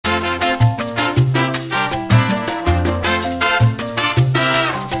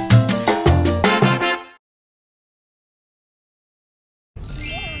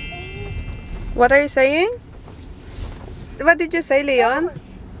What are you saying? What did you say, Leon?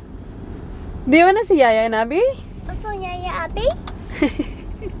 Do you wanna see Yaya and Abby? Also, Yaya, Abby?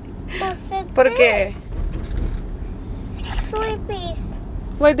 ¿Por qué? Sweet please.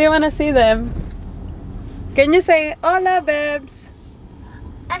 Why do you wanna see them? Can you say, Hola, Bebs?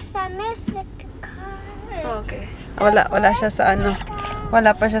 SMS the car. Okay. Wala siya sa ano.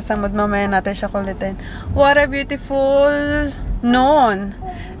 Wala pa siya sa mood. Mamaya natin siya kulitin. What a beautiful noon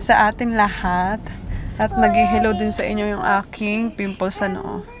sa ating lahat. At nag-hello din sa inyo yung aking pimples sa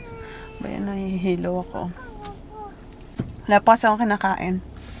noo. Bayan, nahihilo ako. Wala pa kasi akong kinakain.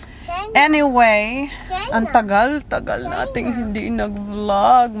 Anyway, ang tagal nating hindi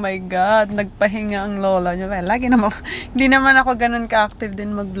nag-vlog. My God, nagpahinga ang lola nyo. Well, lagi naman, hindi naman ako ganun ka-active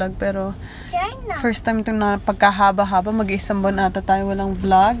din mag-vlog. Pero, first time itong na pagkahaba-haba, mag-isang buwan ata tayo walang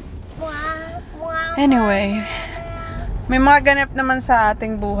vlog. Anyway, may mga ganap naman sa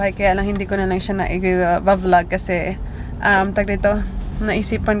ating buhay. Kaya lang hindi ko na lang siya na-vlog kasi,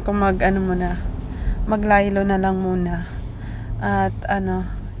 naisipan ko maglaylo na lang muna. At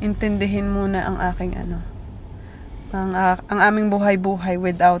intindihin muna ang aking ang aming buhay-buhay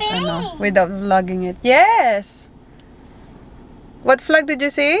without without vlogging it. Yes. What vlog did you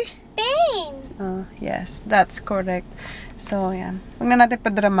see? Spain. Oh, yes, that's correct. So, yan. Huwag na natin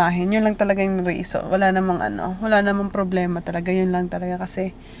padramahin. Yun lang talaga yung reason. Wala namang problema talaga. Yun lang talaga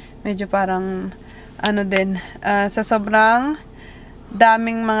kasi medyo parang din sa sobrang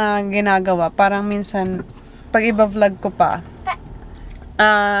daming mga ginagawa. Parang minsan pag iba-vlog ko pa,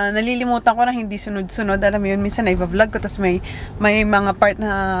 nalilimutan ko na hindi sunod-sunod. Alam mo yun, minsan na-vlog ko, tapos may mga part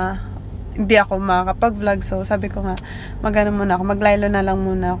na hindi ako makakapag-vlog. So, sabi ko nga, maglaylo na lang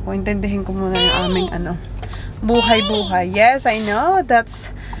muna ako. Intindihin ko muna yung aming buhay-buhay. Yes, I know.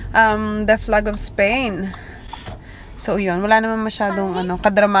 That's the flag of Spain. So, yun. Wala naman masyadong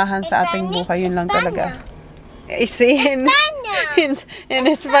kadramahan sa ating buhay. Yun lang talaga. In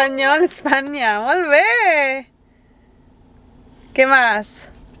Espanyol, España. Volve! ¿Qué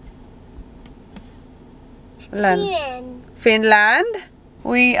más? Finland.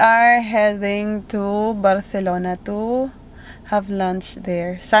 We are heading to Barcelona to have lunch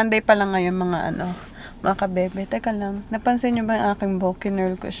there. Sunday pa lang ngayon mga kabebe. Teka lang, napansin nyo ba yung aking buhok?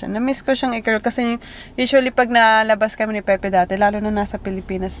 Kinurl ko siya. Na-miss ko siyang i-curl kasi usually pag nalabas kami ni Pepe dati, lalo na nasa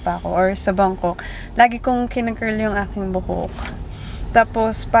Pilipinas pa ako or sa Bangkok, lagi kong kinurl yung aking buhok.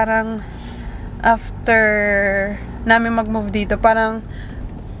 Tapos parang after namin mag-move dito, parang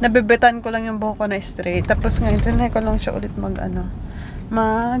nabibitan ko lang yung buhok ko na straight. Tapos ngayon, tinry ko lang siya ulit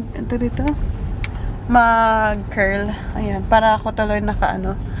mag-curl. Ayan, para ako tuloy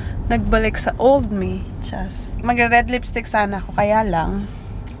nagbalik sa old me. Just. Mag-red lipstick sana ako, kaya lang,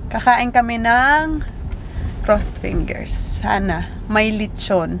 kakain kami ng crossed fingers. Sana. May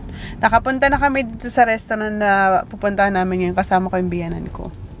lechon. Nakapunta na kami dito sa restaurant na pupuntahan namin ngayon. Kasama ko yung biyanan ko.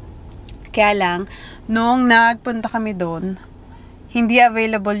 Kaya lang, nung nagpunta kami doon, hindi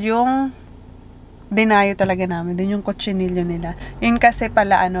available yung dinayo talaga namin. Doon yung kutsinilyo nila. Yun kasi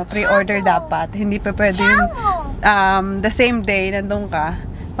pala, pre-order dapat. Hindi pa pwede yung the same day, nandun ka,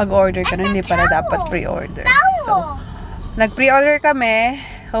 mag-order ka na, hindi pala dapat pre-order. So, nag-pre-order kami.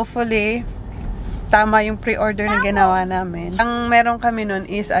 Hopefully, tama yung pre-order na ginawa namin. Ang meron kami nun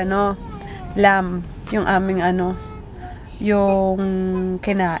is, lamb. Yung aming, yung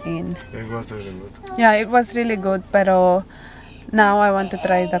kinain. It was really good. Yeah, it was really good. Pero, now I want to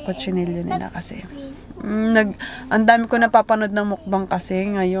try the kutsinilyo nila kasi. Ang dami ko napapanood ng mukbang kasi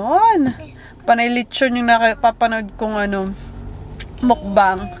ngayon. Panay lechon yung napapanood kong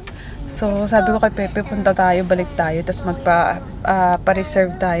mukbang. So, sabi ko kay Pepe, punta tayo, balik tayo, tapos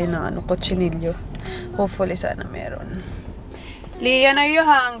pa-reserve tayo ng kutsinilyo. Hopefully, sana meron. Leon, are you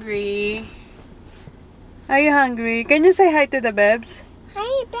hungry? Are you hungry? Can you say hi to the Bebs?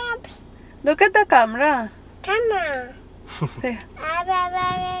 Hi, Babs. Look at the camera. Camera. Say,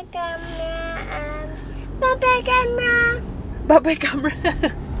 Bye-bye, camera. Bye-bye, camera. bye-bye camera.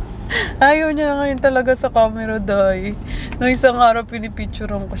 Ayaw niya ngayon talaga sa camera, day. Nung isang araw,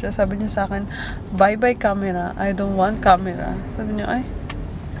 pinipicturean ko siya. Sabi niya sa akin, bye-bye camera. I don't want camera. Sabi niya, ay,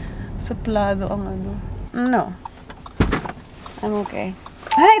 suplado ang No. I'm okay.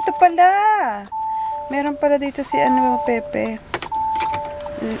 Ay, ito pala. Meron pala dito si Pepe.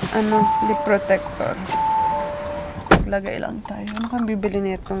 Lip protector. Maglagay lang tayo. Ano kang bibili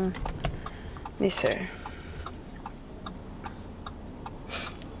nitong ni sir?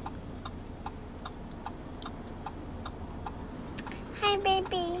 Hi,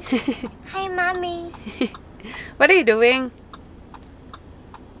 baby. Hi, mommy. What are you doing?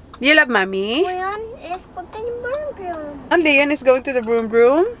 Do you love mommy? Leon is putting broom broom. And Leon is going to the broom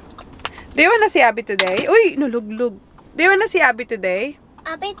broom. Do you wanna see Abby today? Uy, nuluglug. Do you wanna see Abby today?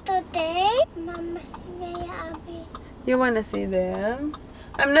 Abby today? Mama say Abby. You wanna see them?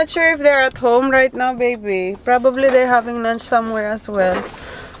 I'm not sure if they're at home right now, baby. Probably they're having lunch somewhere as well.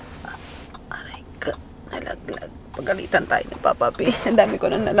 Aray ka, nalaglag. Pagalitan tayo ni Papa P. Ang dami ko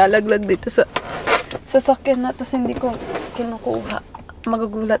na nalalaglag dito sa sasakyan na, tapos hindi ko kinukuha.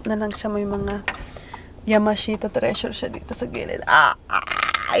 Magugulat na lang siya, may mga Yamashita treasure siya dito sa gilid.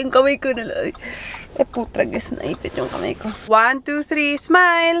 Yung kamay ko na lang. Putra, guys, naipit yung kamay ko. 1, 2, 3,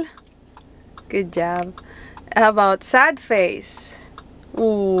 smile! Good job. How about sad face?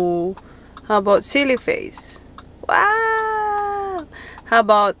 Ooh. How about silly face? Wow! How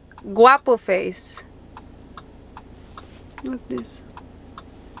about guapo face? What this?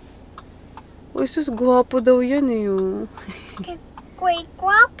 Uy, sus, guwapo daw yan eh. Quay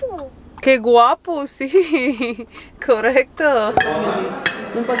guapo. Que guwapo, si. Correcto.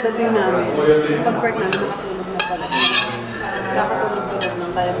 Nung pagdating namin, pag-park namin, nakatulog na pala. Nakatulog-tulog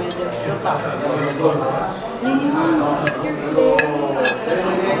lang tayo medyo.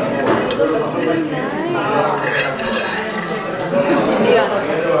 Ayan.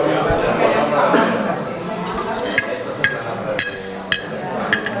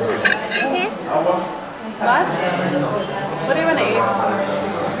 What? What do you want to eat?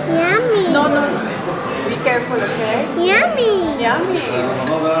 Yummy. No. Be careful, okay? Yummy. Yummy.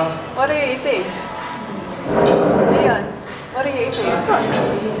 What are you eating? Leon, what are you eating? Aber?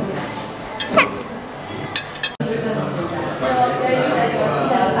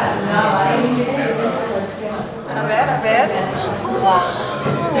 Wow!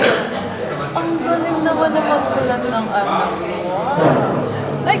 Ang galing naman na magsulat ng anak ko.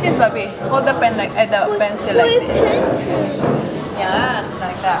 Like this, Bobby. Hold the pen like the pencil like this. Yeah,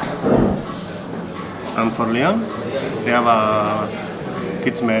 like that. And for Leon, we have a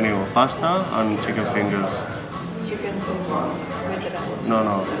kids menu: pasta and chicken fingers. Chicken fingers with rice.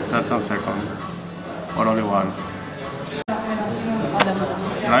 No, first and second, or only one.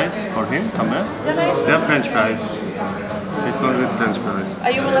 Rice for him, también. The rice. They have French fries. It goes with French fries.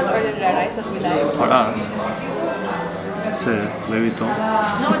 Ayun mo order the rice that we like. For us, maybe two.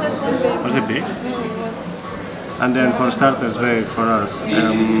 No, just one big. Was it big? And then for starters, wait for us.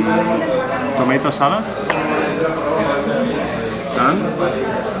 Tomato salad. And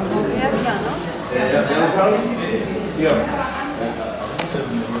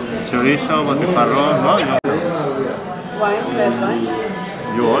chorizo, botifarros, no? Wine, red wine.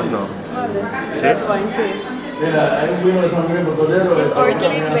 You want, no? Red wine, see. Just order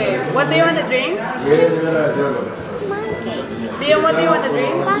it, babe. What do you want to drink? Liam, what do you want to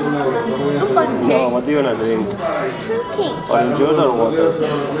drink? Pancake. No, what do you want to drink? Pancake. Orange juice or water?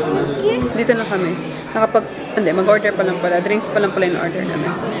 Juice. Dito na kami. Mag-order pa lang pala. Drinks pa lang pala yung order namin.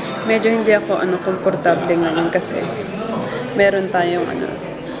 Medyo hindi ako komportable ngayon kasi meron tayong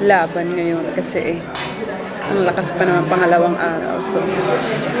laban ngayon kasi ang lakas pa naman pangalawang araw. So,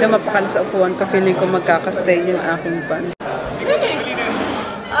 hindi mapakala sa upuan ko. Feeling ko magkakastay yung aking pan.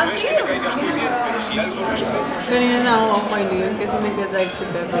 Kanina na ako kay Leon kasi nagdadrive si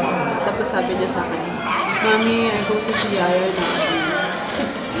Bebe. Tapos sabi niya sa akin, Mami, I go to see Yaya na.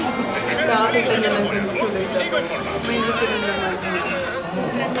 Kakakita niya ng ganito tuloy sa akin. May gusto rin naman.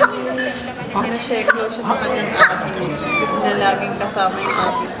 Na-share close siya sa kanyang office. Gusto na laging kasama yung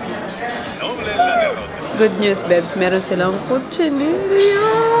office niya. Good news, Bebs. Meron silang kutsinilyo.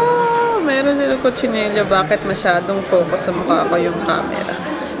 Meron silang kutsinilyo. Bakit masyadong focus sa mukha ko yung camera?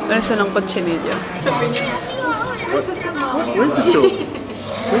 Meron silang kutsinilyo. Where's the soup?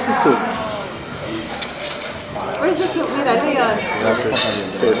 Where's the soup? Where's the soup? Mira, Leon.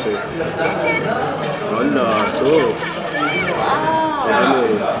 Sí. Hola, soup. Wow.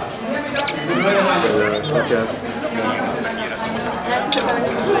 Gracias.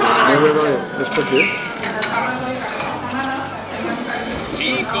 No, let's put this.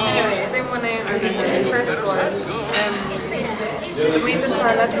 Anyway, ito yung muna yung first course. Tomato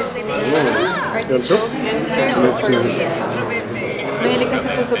salad with artichoke and there's soup for me. Mahilig kasi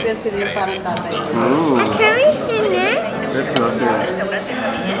sa soup yan sila yung parang tatay. Can we sing it? That's not good.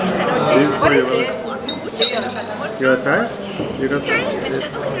 What is this? You got time? You got time?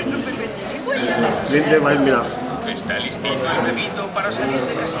 Linde, mira. Está listito el bebito para salir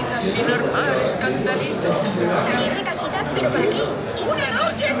de casita sin armar escandalito. Salir de casita, ¿pero para qué? ¡Una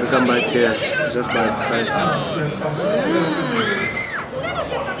noche! You can buy here. Just buy it. ¿Una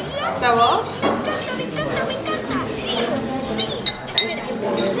noche en familia? ¿Estaba? Me encanta. Sí. Espera,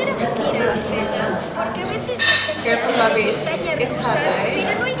 no será mentira. Porque a veces... Careful, Bobby. montañas It's rusas, hot, eh?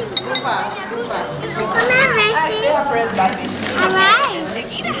 pero no hay ninguna Lupa. montaña rusas. They have red, Bobby. Alright.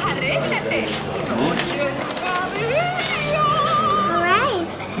 Enseguida, Harry.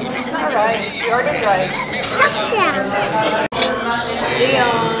 Rice. It's not rice. You ordered rice. Gotcha.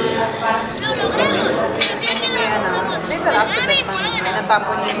 Leon. Dito lang sa bet lang.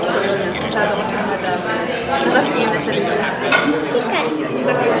 Natapon niya yung sauce niya. Masyado kasi madami. Nakatingin na siya dito.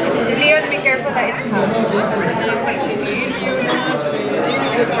 Leon, be careful that it's hot. It's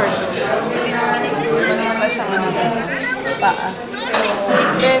good for you. Wala pa siyang paa.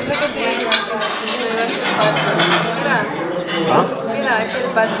 Babe, look at this. Mira, I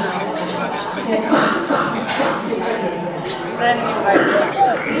feel bad now. Then you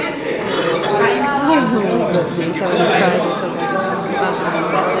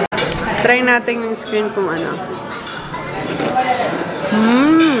try natin yung screen kung ano.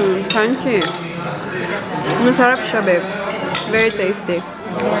 Crunchy. Masarap siya, babe. Very tasty.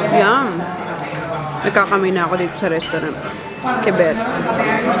 Yum. Nagkakamay na ako dito sa restaurant. Kibet.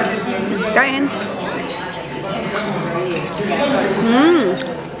 Kain.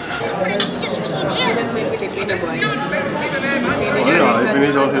 May Pilipino boy. Yeah, I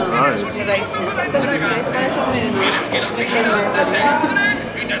finished all his rice. Rice mo. Saan ka sa rice? Para siyang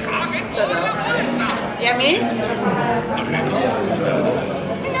yummy?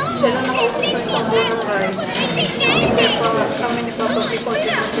 Siya lang nakapagpag sa buong rice. Hindi po kami ni Papa People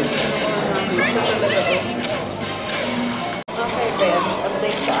okay, babes.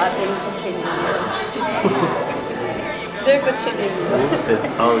 Update sa ating kuchinillo. Their kuchinillo. It's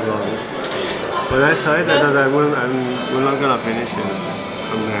all gone. When I saw it, I thought we're not gonna finish it. No.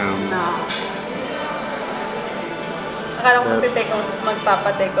 Akala ko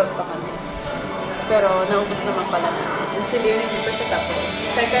magpapa-take out pa kami. Pero naubos naman pala na. And si Leon hindi pa siya tapos.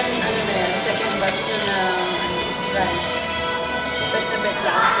 Second batch na rice. Bet na bet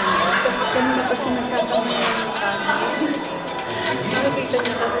lang sa rice. Kasi kanina pa siya nagkakamay ng kanin. Nakikita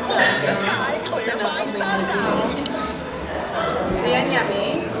niya kasi sa Leon,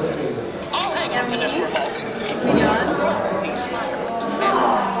 yummy? Yummy? Leon?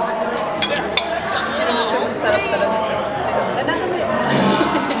 Sarap talaga siya. Tanda kami.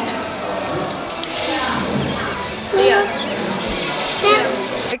 Leon?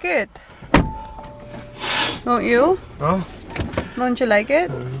 Like it? Don't you? Huh? Don't you like it?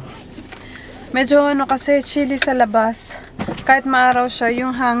 Medyo ano kasi, chilly sa labas. Kahit maaraw siya,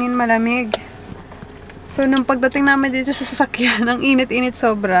 yung hangin malamig. So, nung pagdating namin dito sa sasakyan, ang init-init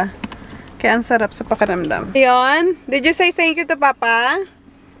sobra. Kaya ang sarap sa pakiramdam. Leon, did you say thank you to Papa?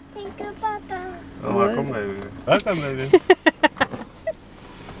 Thank you, Papa. Oh, welcome, baby. Welcome, baby.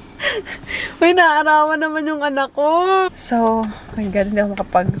 Uy, naarawan naman yung anak ko. So, my God, hindi ako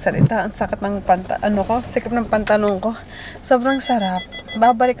makapagsalita. Ang sakit ng sikap ng pantalon ko. Sobrang sarap.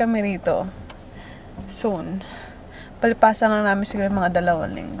 Babalik kami rito. Soon. Palipasan lang namin siguro mga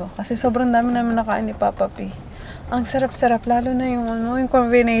 2 linggo. Kasi sobrang dami namin nakain ni Papa P. Ang sarap-sarap. Lalo na yung, yung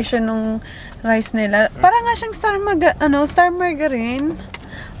combination ng rice nila. Parang nga siyang star margarine.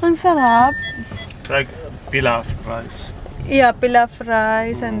 Ang sarap. It's like pilaf rice. Yeah, pilaf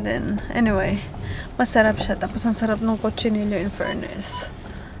rice and then, anyway, masarap siya. Tapos ang sarap ng cochinillo in fairness.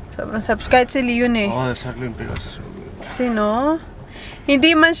 Sobrang sarap. Kahit si Leon eh. Oh, the suckling pickle is so good. Sino?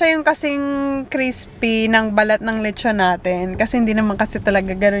 Hindi man siya yung kasing crispy ng balat ng lechon natin. Kasi hindi naman kasi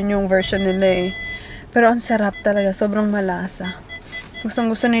talaga ganun yung version nila eh. Pero ang sarap talaga. Sobrang malasa.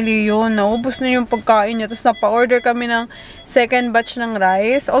 Gustong-gusto ni Leon. Naubos na yung pagkain niya. Tapos napa-order kami ng second batch ng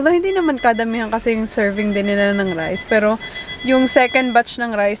rice. Although hindi naman kadamihan kasi yung serving din nila ng rice. Pero yung second batch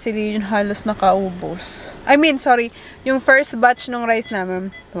ng rice, si Leon halos nakaubos. I mean, sorry. Yung first batch ng rice namin,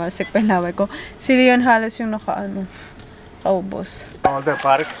 tumasik pa yung laway ko. Si Leon halos yung nakaubos. All the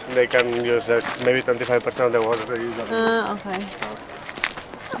parks, they can use maybe 25% of the water they use. Ah, okay.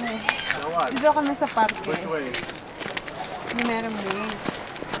 Dito kami sa parke. Which way? Hindi meron maze.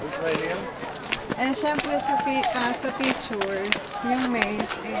 Which way here? And syempre sa picture, yung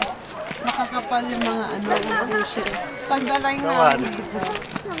maze is makakapal yung mga yung bushes. Pagdalay namin dito,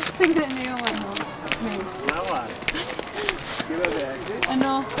 tingnan niyo yung maze.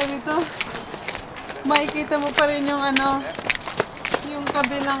 Ganito, makikita mo pa rin yung yung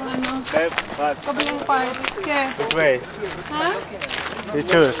kabilang kabilang part. Okay. Which way? Huh? You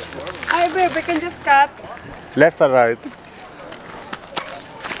choose. Ay, babe, we can just cut. Left or right?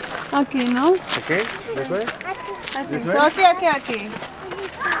 Okay, no? Okay, this way? I think so. Okay.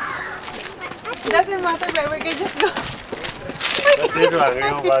 It doesn't matter, but we can just go. This one, we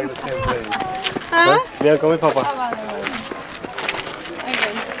go back the same place. Huh? Yeah, come with Papa.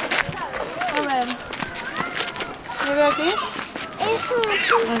 Okay. Come on. You ready?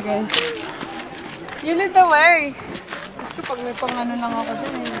 Okay. You lead the way. Diyos ko, pag may pang lang ako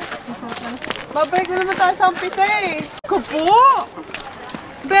dun eh. suot lang. Babalik na naman tayo sa umpisa eh. Kupo!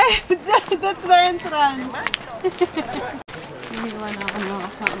 Babe, that's the entrance. Iniwan ako ng mga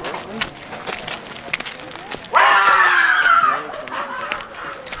kasama ko.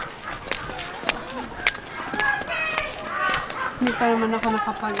 Hindi pa naman ako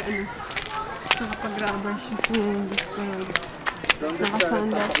nakapag-rubber shoes ngayon. Diyos ko lang.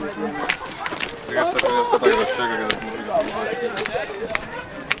 Nakasandas ako.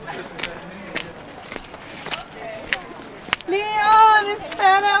 Leon!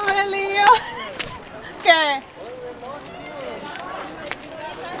 Espérame, Leon! Okay.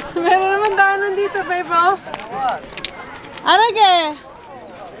 Meron naman daanan dito, babe, oh. Ano, ke?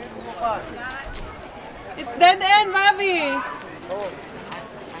 It's dead end, Bobby.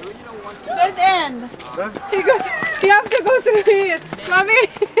 It's dead end. You have to go through it. Bobby.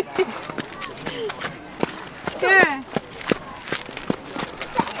 Okay.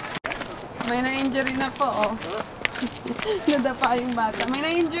 May na-injury na po, oh. Nadapa yung bata. May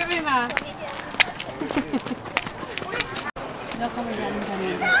na-injury na. Diyan kami galing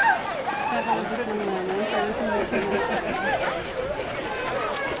kanina. Kakalabas na naman. Kaya sumay siya na.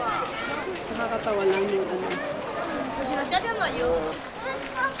 Nakakatawa lang yung ano.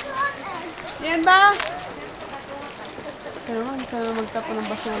 Yan ba? Kaya naman, gusto na magtapo ng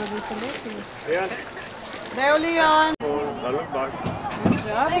basura doon sa lake. Ayan. Deo, Leon! Look back. Good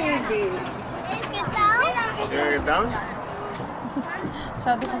job, baby. You gonna get down?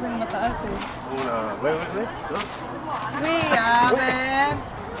 Masyado kasing mataas eh. Wait. We have it!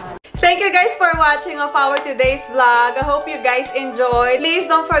 Thank you guys for watching of our today's vlog. I hope you guys enjoyed. Please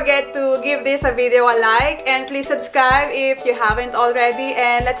don't forget to give this a video a like and please subscribe if you haven't already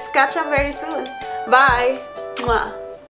and let's catch up very soon. Bye! Mwah.